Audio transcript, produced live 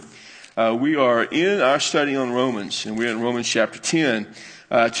We are in our study on Romans, and we're in Romans chapter 10.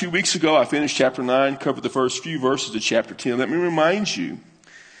 2 weeks ago, I finished chapter 9, covered the first few verses of chapter 10. Let me remind you,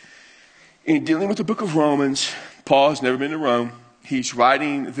 in dealing with the book of Romans, Paul has never been to Rome. He's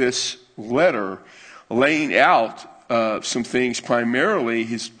writing this letter, laying out some things, primarily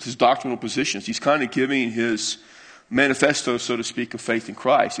his doctrinal positions. He's kind of giving his manifesto, so to speak, of faith in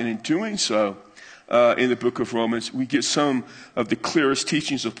Christ. And in doing so, in the book of Romans, we get some of the clearest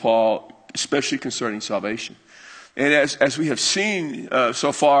teachings of Paul, especially concerning salvation. And as we have seen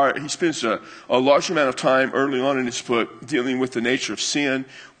so far, he spends a large amount of time early on in his book dealing with the nature of sin.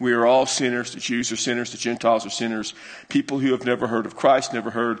 We are all sinners. The Jews are sinners. The Gentiles are sinners. People who have never heard of Christ,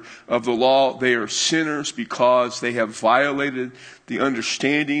 never heard of the law, they are sinners because they have violated the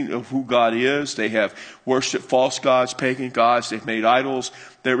understanding of who God is. They have worshipped false gods, pagan gods. They've made idols.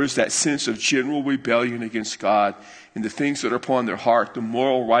 There is that sense of general rebellion against God and the things that are upon their heart, the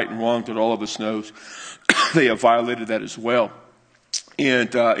moral right and wrong that all of us knows. They have violated that as well.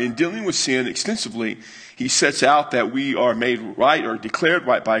 And in dealing with sin extensively, he sets out that we are made right or declared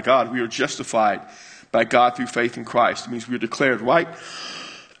right by God. We are justified by God through faith in Christ. It means we are declared right.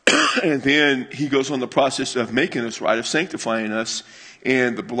 And then he goes on the process of making us right, of sanctifying us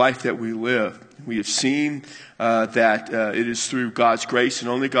in the life that we live. We have seen that it is through God's grace and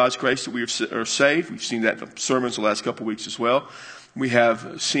only God's grace that we are saved. We've seen that in the sermons the last couple of weeks as well. We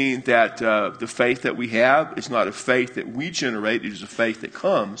have seen that the faith that we have is not a faith that we generate. It is a faith that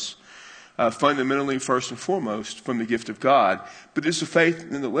comes fundamentally, first and foremost, from the gift of God. But it's a faith,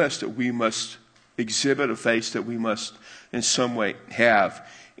 nonetheless, that we must exhibit, a faith that we must in some way have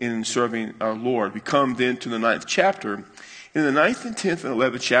in serving our Lord. We come then to the 9th chapter. In the 9th and 10th and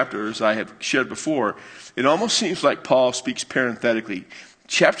 11th chapters, I have shared before, it almost seems like Paul speaks parenthetically.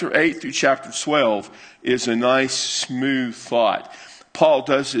 Chapter 8 through chapter 12 is a nice, smooth thought. Paul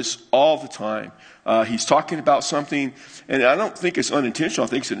does this all the time. He's talking about something, and I don't think it's unintentional. I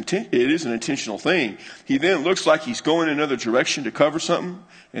think it is an intentional thing. He then looks like he's going in another direction to cover something,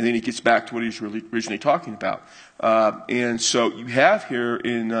 and then he gets back to what he's really originally talking about. And so you have here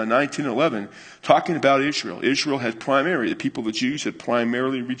in 9, 10, 11 talking about Israel. Israel had the people, the Jews, had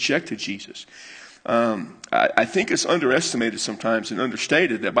primarily rejected Jesus. I think it's underestimated sometimes and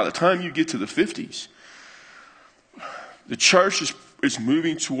understated that by the time you get to the 50s, the church is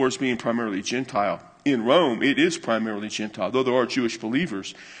moving towards being primarily Gentile. In Rome, it is primarily Gentile, though there are Jewish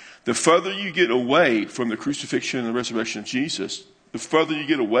believers. The further you get away from the crucifixion and the resurrection of Jesus, the further you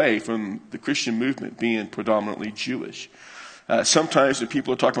get away from the Christian movement being predominantly Jewish. Sometimes when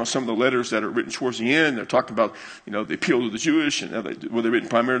people are talking about some of the letters that are written towards the end, they're talking about, the appeal to the Jewish, and were they written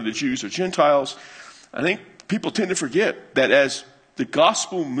primarily to Jews or Gentiles. I think people tend to forget that as the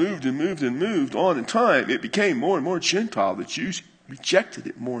gospel moved and moved and moved on in time, it became more and more Gentile. The Jews rejected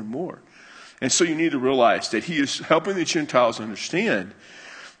it more and more. And so you need to realize that he is helping the Gentiles understand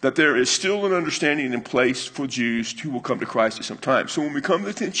that there is still an understanding in place for Jews who will come to Christ at some time. So when we come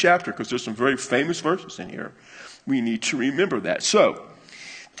to the 10th chapter, because there's some very famous verses in here, we need to remember that. So,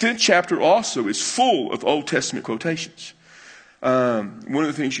 10th chapter also is full of Old Testament quotations. One of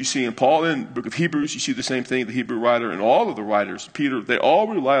the things you see in Paul, in the book of Hebrews, you see the same thing, the Hebrew writer and all of the writers, Peter, they all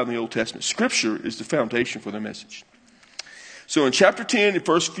rely on the Old Testament. Scripture is the foundation for the message. So in chapter 10, the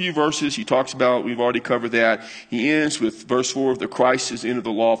first few verses, he talks about, we've already covered that. He ends with verse 4, the Christ is the end of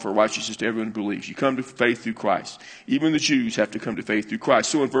the law for righteousness to everyone who believes. You come to faith through Christ. Even the Jews have to come to faith through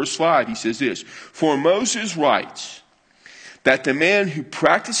Christ. So in verse 5, he says this, for Moses writes that the man who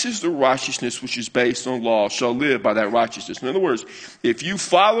practices the righteousness which is based on law shall live by that righteousness. In other words, if you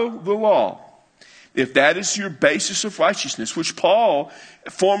follow the law, if that is your basis of righteousness, which Paul,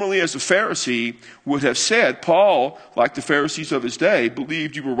 formerly as a Pharisee, would have said, Paul, like the Pharisees of his day,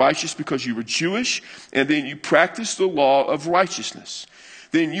 believed you were righteous because you were Jewish, and then you practiced the law of righteousness.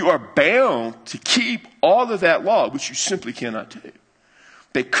 Then you are bound to keep all of that law, which you simply cannot do.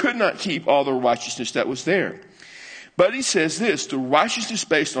 They could not keep all the righteousness that was there. But he says this, the righteousness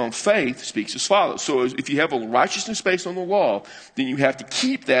based on faith speaks as follows. So if you have a righteousness based on the law, then you have to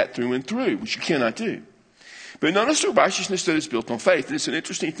keep that through and through, which you cannot do. But notice the righteousness that is built on faith. And it's an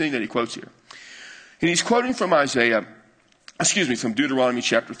interesting thing that he quotes here. And he's quoting from from Deuteronomy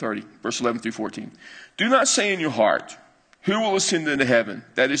chapter 30, verse 11 through 14. Do not say in your heart, who will ascend into heaven?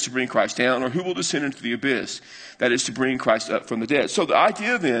 That is to bring Christ down. Or who will descend into the abyss? That is to bring Christ up from the dead. So the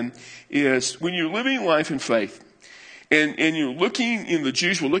idea then is when you're living life in faith, and you're looking, the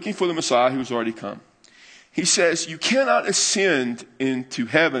Jews were looking for the Messiah who's already come. He says, you cannot ascend into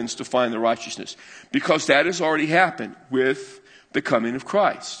heavens to find the righteousness, because that has already happened with the coming of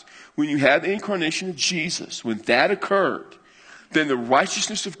Christ. When you had the incarnation of Jesus, when that occurred, then the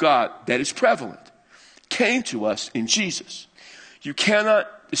righteousness of God that is prevalent came to us in Jesus. You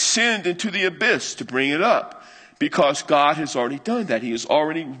cannot descend into the abyss to bring it up because God has already done that. He has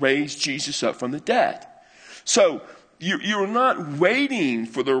already raised Jesus up from the dead. So you're not waiting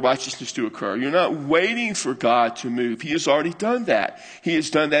for the righteousness to occur. You're not waiting for God to move. He has already done that. He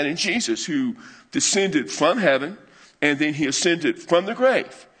has done that in Jesus, who descended from heaven and then he ascended from the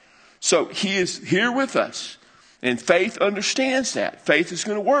grave. So he is here with us. And faith understands that. Faith is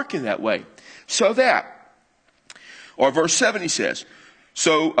going to work in that way. So that, or verse 7 he says,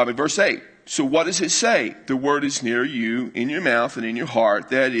 verse 8. So what does it say? The word is near you, in your mouth and in your heart.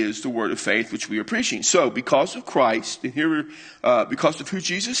 That is the word of faith which we are preaching. So because of Christ, and here, because of who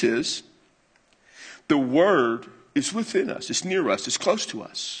Jesus is, the word is within us. It's near us. It's close to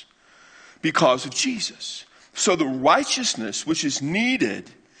us. Because of Jesus. So the righteousness which is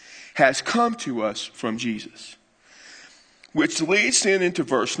needed has come to us from Jesus. Which leads then into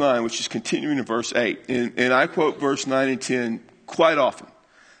verse 9, which is continuing in verse 8. And I quote verse 9 and 10 quite often.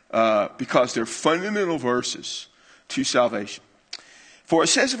 Because they're fundamental verses to salvation. For it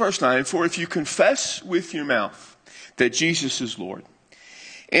says in verse 9, for if you confess with your mouth that Jesus is Lord,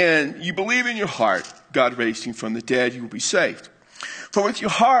 and you believe in your heart God raised him from the dead, you will be saved. For with your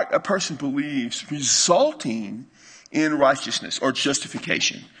heart a person believes, resulting in righteousness or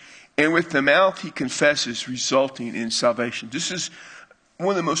justification. And with the mouth he confesses, resulting in salvation. This is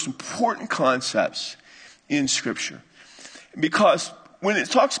one of the most important concepts in Scripture. Because when it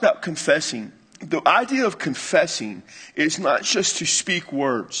talks about confessing, the idea of confessing is not just to speak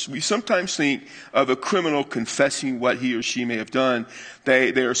words. We sometimes think of a criminal confessing what he or she may have done.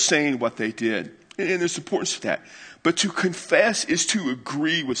 They are saying what they did. And there's importance to that. But to confess is to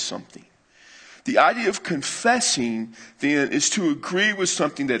agree with something. The idea of confessing, then, is to agree with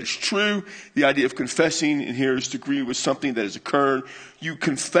something that is true. The idea of confessing in here is to agree with something that has occurred. You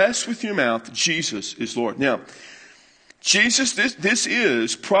confess with your mouth, Jesus is Lord. Now, Jesus, this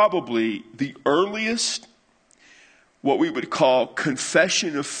is probably the earliest, what we would call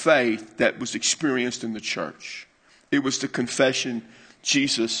confession of faith that was experienced in the church. It was the confession,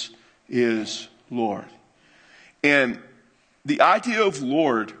 Jesus is Lord. And the idea of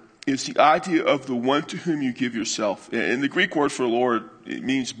Lord is the idea of the one to whom you give yourself. And the Greek word for Lord, it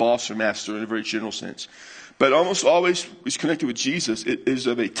means boss or master in a very general sense. But almost always is connected with Jesus. It is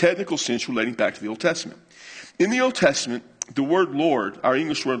of a technical sense relating back to the Old Testament. In the Old Testament, the word Lord, our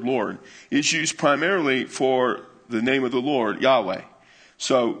English word Lord, is used primarily for the name of the Lord, Yahweh.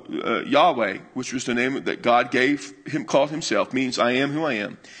 So Yahweh, which was the name that God called himself, means I am who I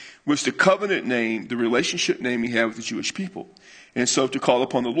am, was the covenant name, the relationship name he had with the Jewish people. And so to call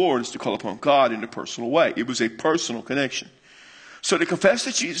upon the Lord is to call upon God in a personal way. It was a personal connection. So to confess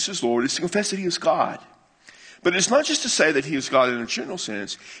that Jesus is Lord is to confess that he is God. But it's not just to say that he is God in a general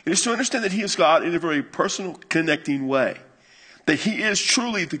sense. It is to understand that he is God in a very personal, connecting way. That he is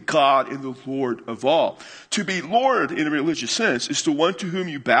truly the God and the Lord of all. To be Lord in a religious sense is the one to whom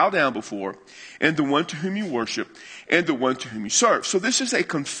you bow down before, and the one to whom you worship, and the one to whom you serve. So this is a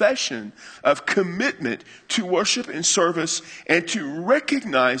confession of commitment to worship and service and to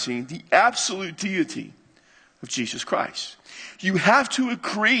recognizing the absolute deity of Jesus Christ. You have to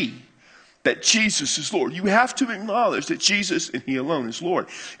agree that Jesus is Lord. You have to acknowledge that Jesus and he alone is Lord.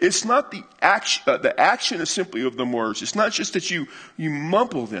 It's not the action is simply of the words. It's not just that you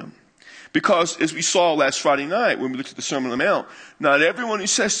mumble them. Because as we saw last Friday night when we looked at the Sermon on the Mount, not everyone who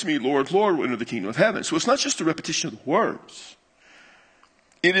says to me, Lord, Lord, will enter the kingdom of heaven. So it's not just a repetition of the words.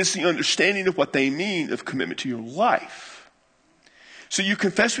 It is the understanding of what they mean of commitment to your life. So you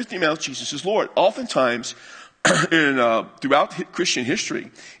confess with your mouth Jesus is Lord. Oftentimes, throughout Christian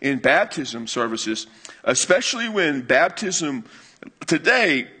history, in baptism services, especially when baptism,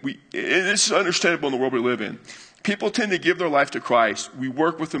 today, this is understandable in the world we live in. People tend to give their life to Christ. We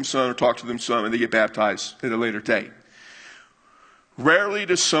work with them some or talk to them some, and they get baptized at a later date. Rarely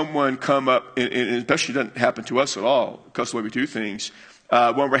does someone come up, and especially doesn't happen to us at all, because of the way we do things.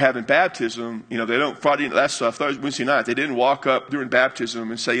 When we're having baptism, they don't, Wednesday night, they didn't walk up during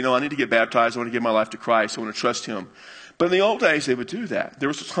baptism and say, I need to get baptized. I want to give my life to Christ. I want to trust him. But in the old days, they would do that. There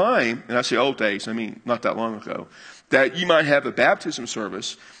was a time, and I say old days, I mean not that long ago, that you might have a baptism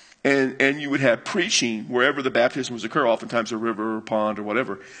service and you would have preaching wherever the baptism was occur, oftentimes a river or pond or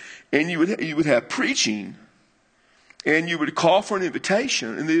whatever. And you would have preaching, and you would call for an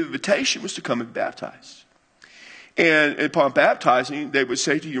invitation, and the invitation was to come and baptize. And upon baptizing, they would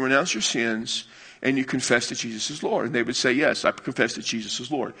say to you, renounce your sins, and you confess that Jesus is Lord. And they would say, yes, I confess that Jesus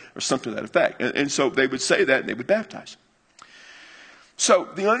is Lord, or something to that effect. And so they would say that, and they would baptize. So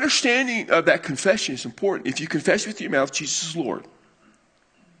the understanding of that confession is important. If you confess with your mouth Jesus is Lord,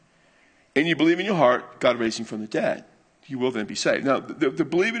 and you believe in your heart God raised him from the dead, you will then be saved. Now, the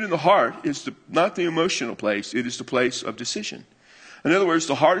believing in the heart is not the emotional place. It is the place of decision. In other words,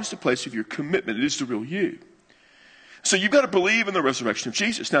 the heart is the place of your commitment. It is the real you. So you've got to believe in the resurrection of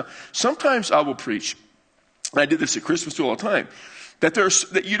Jesus. Now, sometimes I will preach, and I did this at Christmas too all the time,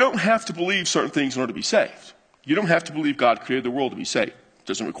 that you don't have to believe certain things in order to be saved. You don't have to believe God created the world to be saved. It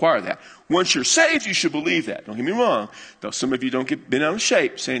doesn't require that. Once you're saved, you should believe that. Don't get me wrong. Though some of you don't get bent out of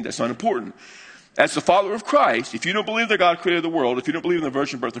shape saying that's not important. As the follower of Christ, if you don't believe that God created the world, if you don't believe in the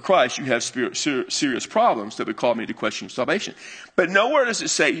virgin birth of Christ, you have serious problems that would call me to question your salvation. But nowhere does it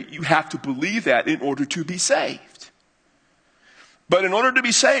say you have to believe that in order to be saved. But in order to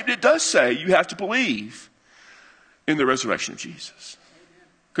be saved, it does say you have to believe in the resurrection of Jesus.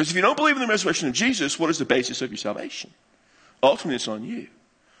 Because if you don't believe in the resurrection of Jesus, what is the basis of your salvation? Ultimately, it's on you.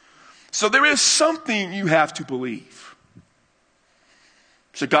 So there is something you have to believe.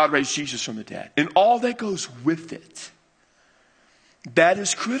 So God raised Jesus from the dead. And all that goes with it. That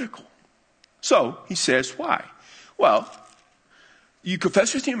is critical. So he says, why? Well, you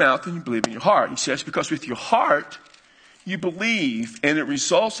confess with your mouth and you believe in your heart. He says, because with your heart you believe, and it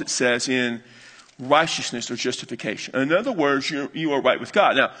results, it says, in righteousness or justification. In other words, you are right with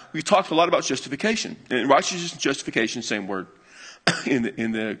God. Now, we've talked a lot about justification. And righteousness and justification, same word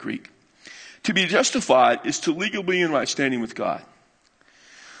in the Greek. To be justified is to legally be in right standing with God.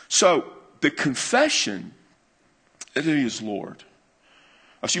 So, the confession that he is Lord,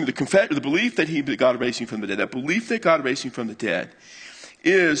 the belief that God raised him from the dead, that belief that God raised him from the dead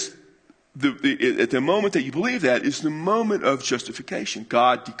is, at the moment that you believe that, is the moment of justification.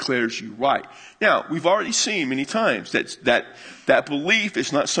 God declares you right. Now, we've already seen many times that belief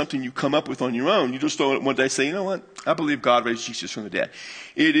is not something you come up with on your own. You just don't one day say, you know what, I believe God raised Jesus from the dead.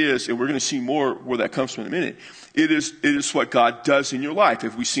 It is, and we're going to see more where that comes from in a minute, it is what God does in your life.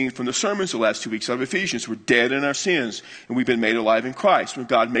 As we've seen from the sermons the last 2 weeks out of Ephesians, we're dead in our sins, and we've been made alive in Christ. When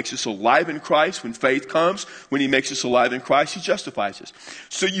God makes us alive in Christ, when faith comes, when he makes us alive in Christ, he justifies us.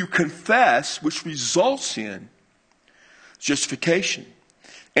 So you confess, which results in justification.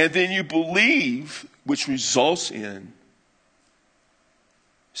 And then you believe, which results in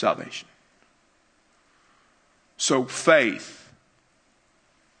salvation. So faith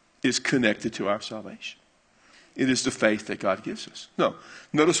is connected to our salvation. It is the faith that God gives us. No,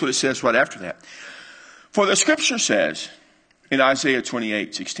 notice what it says right after that. For the scripture says in Isaiah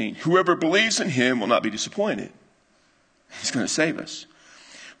 28:16, whoever believes in him will not be disappointed. He's going to save us.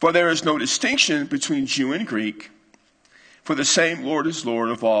 For there is no distinction between Jew and Greek, for the same Lord is Lord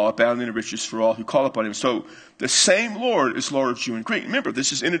of all, abounding in riches for all who call upon him. So the same Lord is Lord of Jew and Greek. Remember,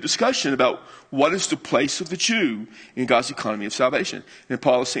 this is in a discussion about what is the place of the Jew in God's economy of salvation. And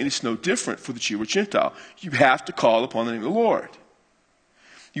Paul is saying it's no different for the Jew or Gentile. You have to call upon the name of the Lord.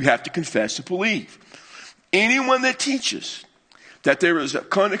 You have to confess and believe. Anyone that teaches that there is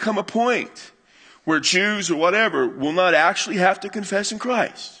going to come a point where Jews or whatever will not actually have to confess in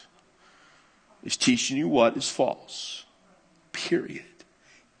Christ is teaching you what is false. Period.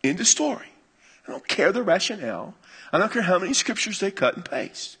 End of story. I don't care the rationale. I don't care how many scriptures they cut and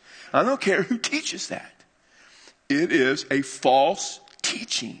paste. I don't care who teaches that. It is a false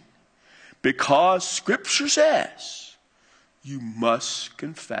teaching. Because scripture says you must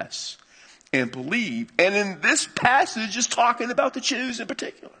confess and believe. And in this passage is talking about the Jews in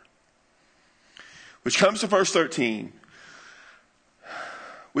particular. Which comes to verse 13.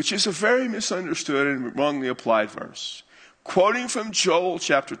 Which is a very misunderstood and wrongly applied verse. Quoting from Joel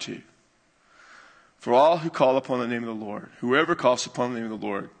chapter 2. For all who call upon the name of the Lord, whoever calls upon the name of the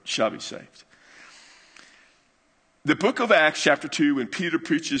Lord shall be saved. The book of Acts chapter 2, when Peter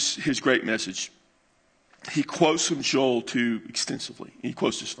preaches his great message, he quotes from Joel 2 extensively. He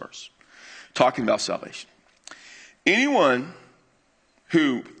quotes this verse, talking about salvation. Anyone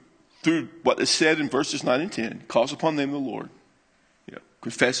who, through what is said in verses 9 and 10, calls upon the name of the Lord,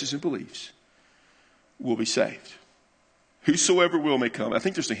 confesses and believes, will be saved. Whosoever will may come. I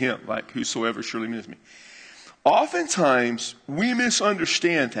think there's a hint like, whosoever surely means me. Oftentimes, we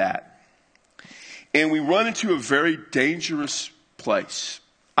misunderstand that. And we run into a very dangerous place.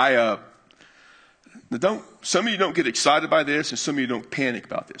 Some of you don't get excited by this, and some of you don't panic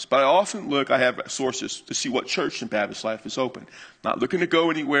about this. But I often look, I have sources to see what church in Baptist Life is open. Not looking to go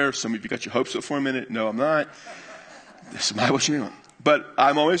anywhere. Some of you got your hopes up for a minute. No, I'm not. This is what you know. But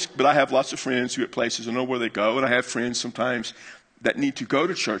I have lots of friends who at places, I know where they go, and I have friends sometimes that need to go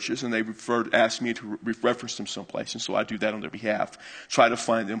to churches, and they ask me to reference them someplace, and so I do that on their behalf, try to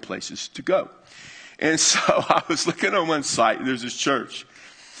find them places to go. And so I was looking on one site, and there's this church.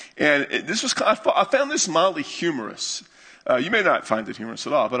 And I found this mildly humorous. You may not find it humorous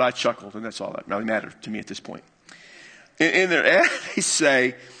at all, but I chuckled, and that's all that really mattered to me at this point. In their ad, they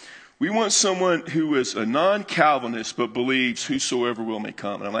say, we want someone who is a non-Calvinist but believes whosoever will may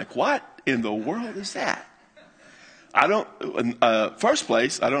come. And I'm like, what in the world is that? First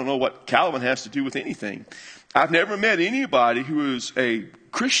place, I don't know what Calvin has to do with anything. I've never met anybody who is a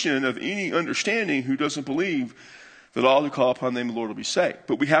Christian of any understanding who doesn't believe that all who call upon the name of the Lord will be saved.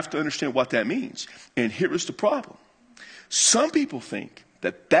 But we have to understand what that means. And here is the problem. Some people think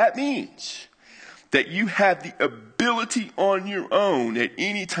that means that you have the ability on your own at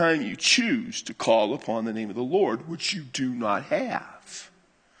any time you choose to call upon the name of the Lord, which you do not have.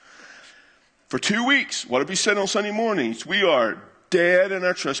 For 2 weeks, what have we said on Sunday mornings? We are dead in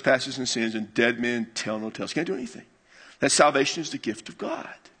our trespasses and sins, and dead men tell no tales. Can't do anything. That salvation is the gift of God.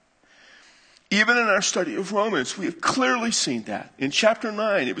 Even in our study of Romans, we have clearly seen that. In chapter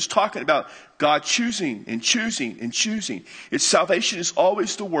 9, it was talking about God choosing and choosing and choosing. Its salvation is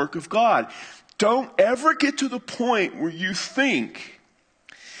always the work of God. Don't ever get to the point where you think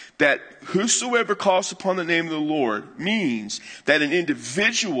that whosoever calls upon the name of the Lord means that an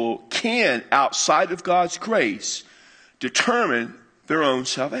individual can, outside of God's grace, determine their own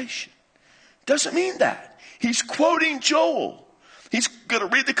salvation. Doesn't mean that. He's quoting Joel. He's going to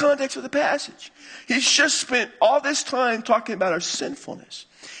read the context of the passage. He's just spent all this time talking about our sinfulness.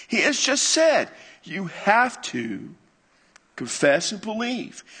 He has just said, you have to confess and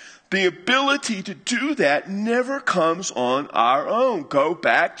believe. The ability to do that never comes on our own. Go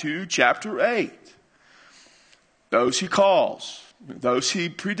back to chapter 8. Those he calls, those he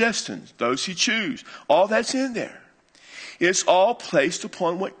predestines, those he chooses, all that's in there. It's all placed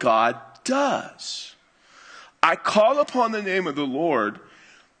upon what God does. I call upon the name of the Lord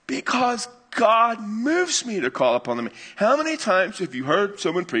because God moves me to call upon the name. How many times have you heard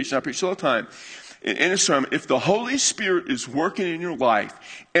someone preach, and I preach all the time, in a sermon, if the Holy Spirit is working in your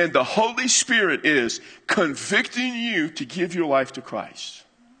life and the Holy Spirit is convicting you to give your life to Christ,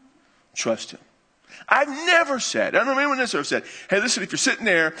 trust Him. I've never said, I don't know anyone that's ever said, hey, listen, if you're sitting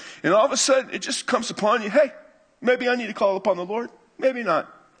there and all of a sudden it just comes upon you, hey, maybe I need to call upon the Lord. Maybe not.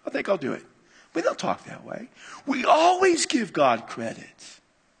 I think I'll do it. We don't talk that way. We always give God credit.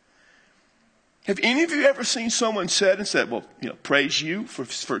 Have any of you ever seen someone said, well, praise you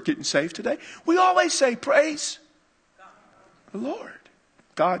for getting saved today? We always say, praise the Lord,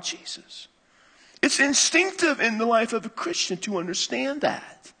 God Jesus. It's instinctive in the life of a Christian to understand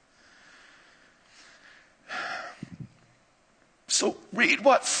that. So read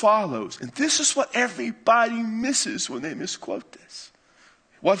what follows. And this is what everybody misses when they misquote this.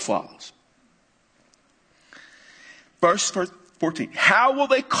 What follows? Verse 14. How will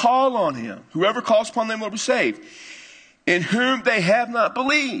they call on him? Whoever calls upon them will be saved. In whom they have not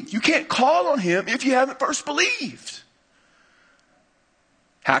believed. You can't call on him if you haven't first believed.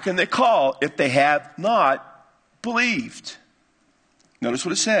 How can they call if they have not believed? Notice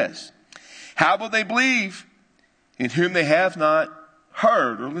what it says. How will they believe in whom they have not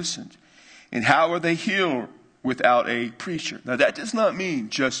heard or listened? And how will they hear without a preacher? Now that does not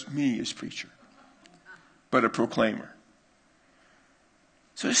mean just me as preacher, but a proclaimer.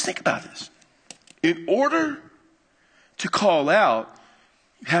 So just think about this. In order to call out,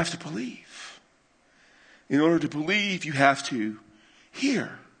 you have to believe. In order to believe, you have to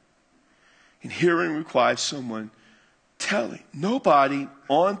hear. And hearing requires someone telling. Nobody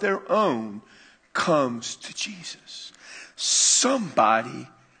on their own comes to Jesus. Somebody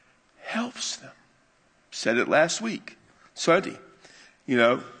helps them. Said it last week, Sunday. We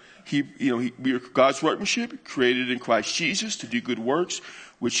are God's workmanship, created in Christ Jesus to do good works,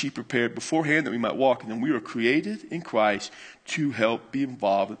 which He prepared beforehand that we might walk in them. We are created in Christ to help be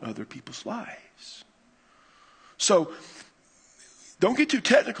involved in other people's lives. So, don't get too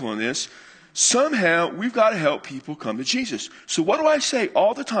technical on this. Somehow, we've got to help people come to Jesus. So what do I say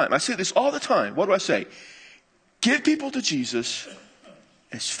all the time? I say this all the time. What do I say? Get people to Jesus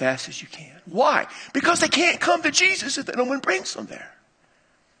as fast as you can. Why? Because they can't come to Jesus if no one brings them there.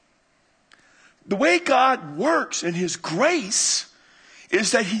 The way God works in His grace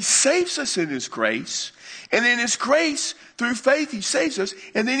is that He saves us in His grace. And in His grace, through faith, He saves us.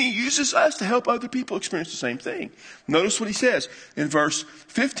 And then He uses us to help other people experience the same thing. Notice what He says in verse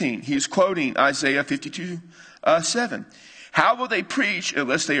 15. He is quoting Isaiah 52:7. How will they preach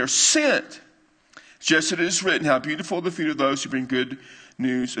unless they are sent? Just as it is written, how beautiful are the feet of those who bring good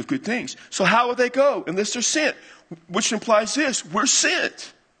news of good things. So how will they go unless they're sent? Which implies this, we're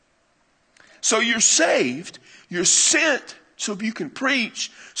sent. So you're saved, you're sent so you can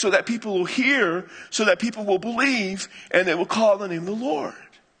preach, so that people will hear, so that people will believe, and they will call on the name of the Lord.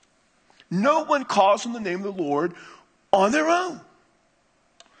 No one calls on the name of the Lord on their own.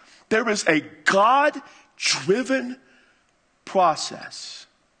 There is a God-driven process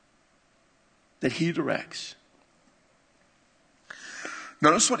that he directs.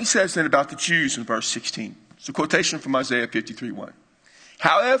 Notice what he says then about the Jews in verse 16. It's a quotation from Isaiah 53:1.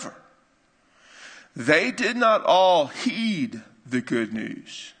 However, they did not all heed the good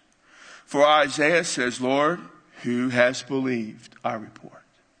news. For Isaiah says, Lord, who has believed our report?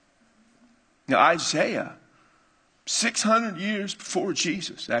 Now Isaiah, 600 years before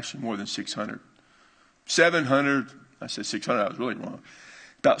Jesus, actually more than 600, 700, I said 600, I was really wrong.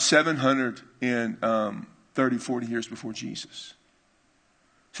 About 730, 40 years before Jesus.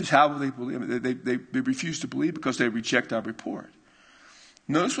 Says, how will they believe? They refuse to believe because they reject our report.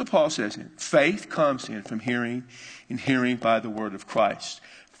 Notice what Paul says in faith comes in from hearing, and hearing by the word of Christ.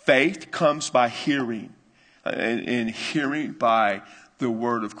 Faith comes by hearing, and hearing by the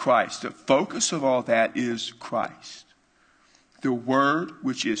word of Christ. The focus of all that is Christ. The word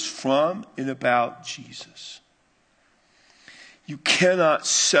which is from and about Jesus. You cannot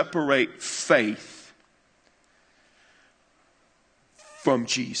separate faith from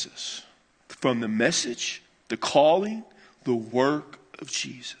Jesus, from the message, the calling, the work of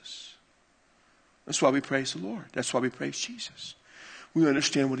Jesus. That's why we praise the Lord. That's why we praise Jesus. We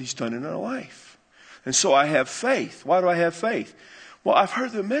understand what he's done in our life. And so I have faith. Why do I have faith? Well, I've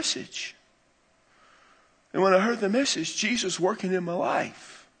heard the message. And when I heard the message, Jesus working in my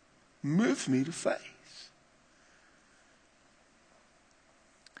life moved me to faith.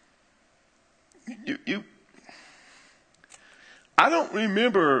 I don't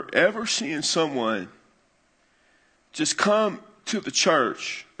remember ever seeing someone just come to the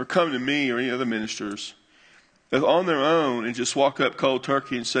church or come to me or any other ministers on their own and just walk up cold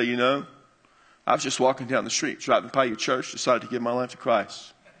turkey and say, I was just walking down the street, driving by your church, decided to give my life to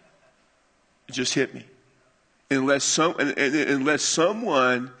Christ. It just hit me. Unless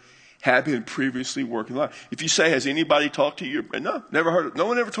someone had been previously working life. If you say, has anybody talked to you? No, never heard. No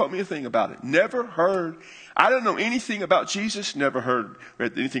one ever taught me a thing about it. Never heard. I don't know anything about Jesus. Never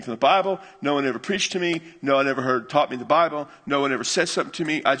read anything from the Bible. No one ever preached to me. No one ever taught me the Bible. No one ever said something to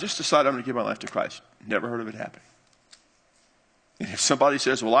me. I just decided I'm going to give my life to Christ. Never heard of it happening. And if somebody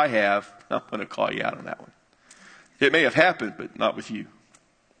says, well, I have, I'm going to call you out on that one. It may have happened, but not with you.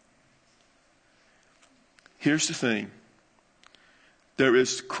 Here's the thing.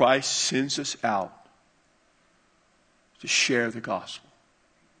 Christ sends us out to share the gospel.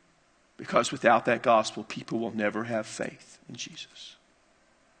 Because without that gospel, people will never have faith in Jesus.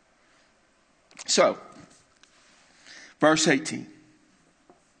 So, verse 18.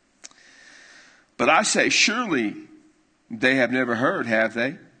 But I say, surely they have never heard, have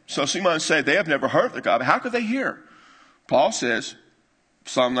they? So someone say they have never heard the gospel. How could they hear? Paul says,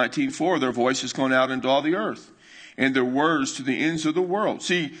 Psalm 19:4, their voice has gone out into all the earth, and their words to the ends of the world.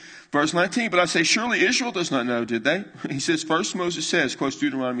 See, verse 19, but I say, surely Israel does not know, did they? He says, first Moses says, quotes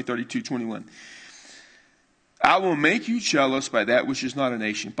Deuteronomy 32:21, I will make you jealous by that which is not a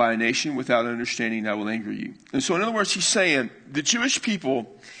nation. By a nation without understanding, I will anger you. And so in other words, he's saying the Jewish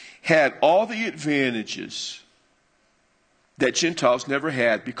people had all the advantages that Gentiles never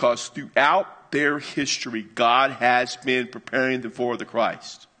had because throughout their history, God has been preparing them for the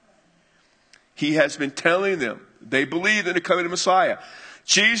Christ. He has been telling them, they believed in the coming of Messiah.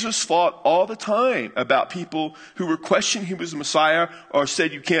 Jesus fought all the time about people who were questioning he was the Messiah or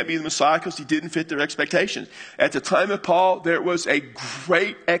said you can't be the Messiah because he didn't fit their expectations. At the time of Paul, there was a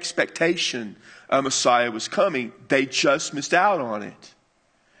great expectation a Messiah was coming. They just missed out on it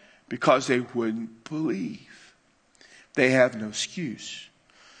because they wouldn't believe. They have no excuse.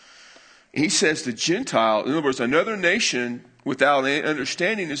 He says the Gentile, in other words, another nation without any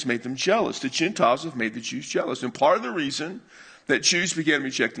understanding has made them jealous. The Gentiles have made the Jews jealous. And part of the reason that Jews began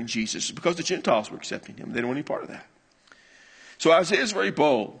rejecting Jesus is because the Gentiles were accepting him. They didn't want any part of that. So Isaiah is very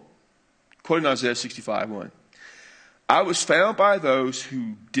bold. Quoting Isaiah 65:1. I was found by those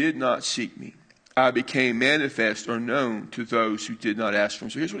who did not seek me. I became manifest or known to those who did not ask for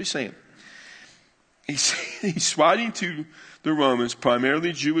him. So here's what he's saying. He's writing to the Romans,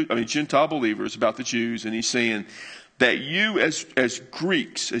 primarily Gentile believers, about the Jews, and he's saying that you as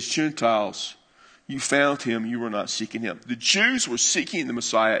Greeks, as Gentiles, you found him, you were not seeking him. The Jews were seeking the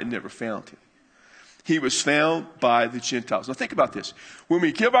Messiah and never found him. He was found by the Gentiles. Now think about this. When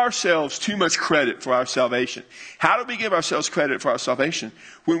we give ourselves too much credit for our salvation, how do we give ourselves credit for our salvation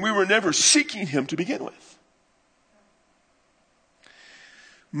when we were never seeking him to begin with?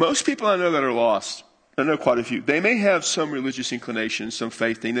 Most people I know that are lost, I know quite a few. They may have some religious inclinations, some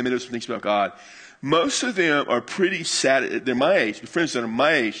faith thing. They may know some things about God. Most of them are pretty sad. They're my age. The friends that are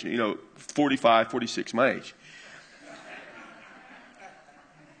my age, 45, 46, my age.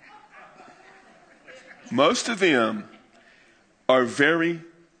 Most of them are very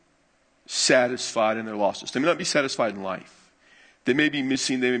satisfied in their losses. They may not be satisfied in life. They may be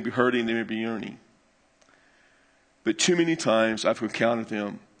missing, they may be hurting, they may be yearning. But too many times I've encountered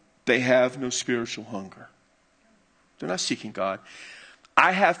them, they have no spiritual hunger. They're not seeking God.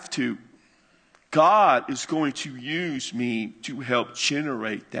 God is going to use me to help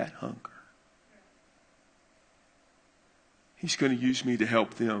generate that hunger. He's going to use me to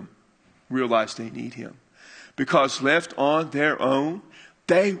help them realize they need him. Because left on their own,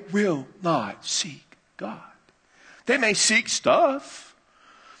 they will not seek God. They may seek stuff.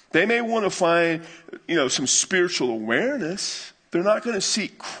 They may want to find, some spiritual awareness. They're not going to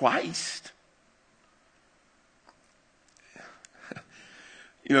seek Christ.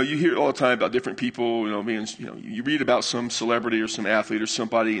 You hear all the time about different people, you read about some celebrity or some athlete or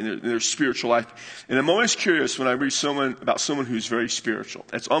somebody in their spiritual life. And I'm always curious when I read about someone who's very spiritual.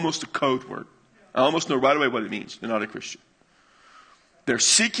 That's almost a code word. I almost know right away what it means. They're not a Christian. They're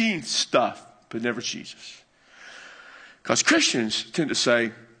seeking stuff, but never Jesus. Because Christians tend to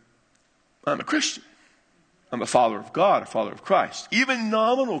say, I'm a Christian. I'm a follower of God, a follower of Christ. Even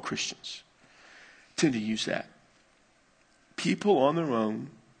nominal Christians tend to use that. People on their own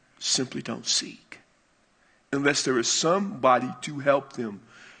simply don't seek unless there is somebody to help them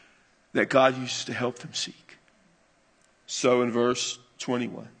that God uses to help them seek. So in verse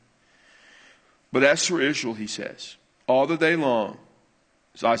 21, but as for Israel, he says, all the day long,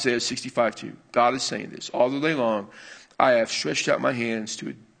 it's Isaiah 65:2, God is saying this, all the day long, I have stretched out my hands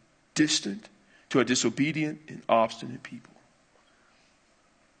to a disobedient and obstinate people.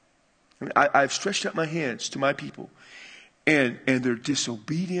 I've stretched out my hands to my people, and they're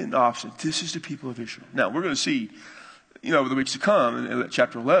disobedient and obstinate. This is the people of Israel. Now, we're going to see, over the weeks to come, in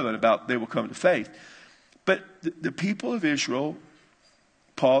chapter 11, about they will come to faith. But the people of Israel,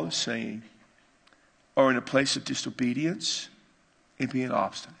 Paul is saying, are in a place of disobedience and being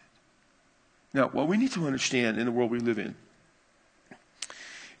obstinate. Now, what we need to understand in the world we live in,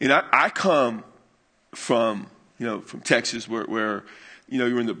 and I come from Texas, where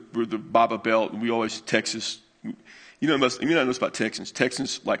you're in the Bible Belt, and we always Texas. You know about Texans.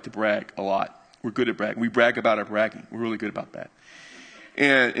 Texans like to brag a lot. We're good at bragging. We brag about our bragging. We're really good about that.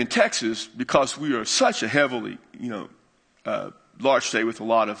 And in Texas, because we are such a heavily, large state with a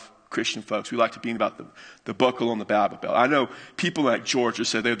lot of Christian folks, we like to be about the buckle on the Bible Belt. I know people like Georgia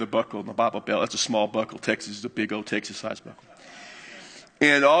say they're the buckle on the Bible Belt. That's a small buckle. Texas is a big old Texas-sized buckle.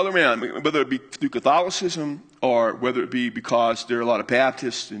 And all around, whether it be through Catholicism or whether it be because there are a lot of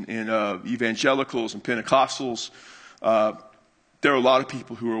Baptists and evangelicals and Pentecostals, there are a lot of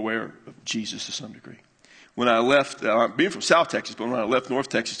people who are aware of Jesus to some degree. When I left, being from South Texas, but when I left North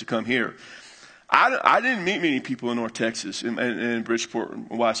Texas to come here, I didn't meet many people in North Texas in Bridgeport and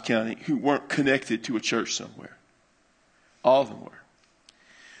Wise County who weren't connected to a church somewhere. All of them were.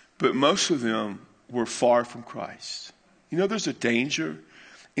 But most of them were far from Christ. There's a danger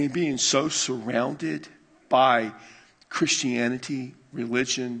in being so surrounded by Christianity,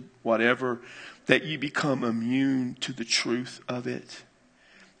 religion, whatever, that you become immune to the truth of it.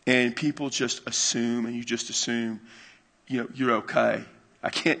 And people just assume, and you just assume, you're okay. I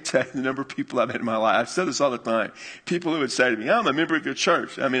can't tell you the number of people I've met in my life. I've said this all the time. People who would say to me, I'm a member of your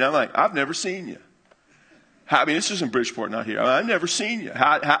church. I'm like, I've never seen you. This is in Bridgeport, not here. I've never seen you.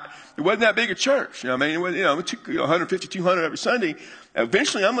 It wasn't that big a church. It was, 150, 200 every Sunday.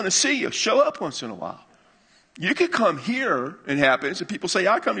 Eventually, I'm going to see you. Show up once in a while. You could come here, and it happens, and people say,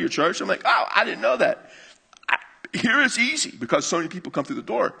 I come to your church. I'm like, oh, I didn't know that. Here it's easy because so many people come through the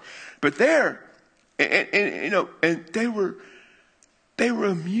door. But there, and they were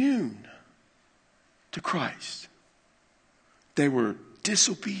immune to Christ. They were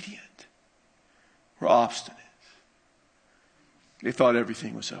disobedient, were obstinate. They thought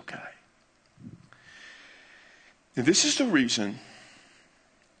everything was okay. And this is the reason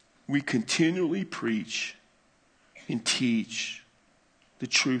we continually preach and teach the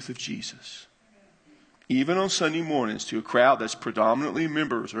truth of Jesus. Even on Sunday mornings to a crowd that's predominantly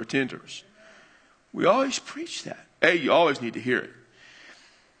members or attenders. We always preach that. Hey, you always need to hear it.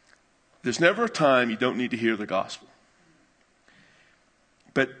 There's never a time you don't need to hear the gospel.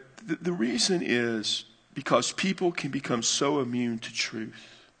 But the reason is because people can become so immune to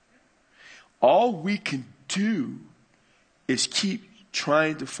truth. All we can do is keep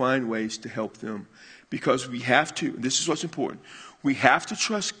trying to find ways to help them because we have to. And this is what's important. We have to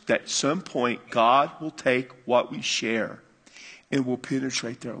trust that at some point God will take what we share and will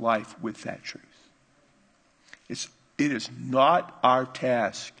penetrate their life with that truth. It is not our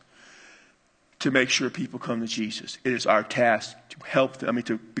task to make sure people come to Jesus. It is our task to help them,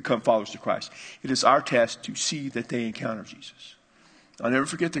 to become followers of Christ. It is our task to see that they encounter Jesus. I'll never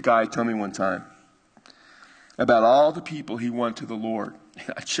forget the guy told me one time about all the people he won to the Lord.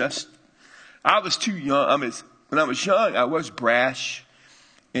 I was too young. When I was young, I was brash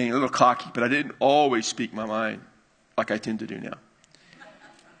and a little cocky, but I didn't always speak my mind like I tend to do now.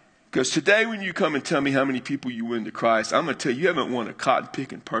 Because today when you come and tell me how many people you win to Christ, I'm going to tell you haven't won a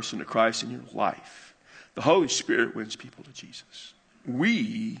cotton-picking person to Christ in your life. The Holy Spirit wins people to Jesus.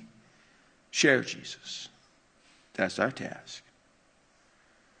 We share Jesus. That's our task.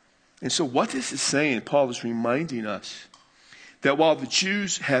 And so what this is saying, Paul is reminding us that while the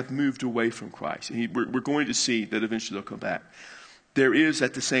Jews have moved away from Christ, and we're going to see that eventually they'll come back, there is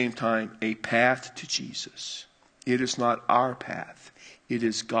at the same time a path to Jesus. It is not our path. It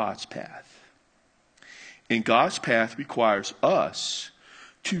is God's path. And God's path requires us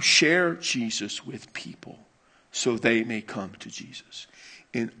to share Jesus with people so they may come to Jesus.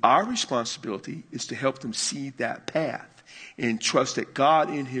 And our responsibility is to help them see that path and trust that God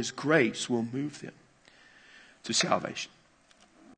in his grace will move them to salvation.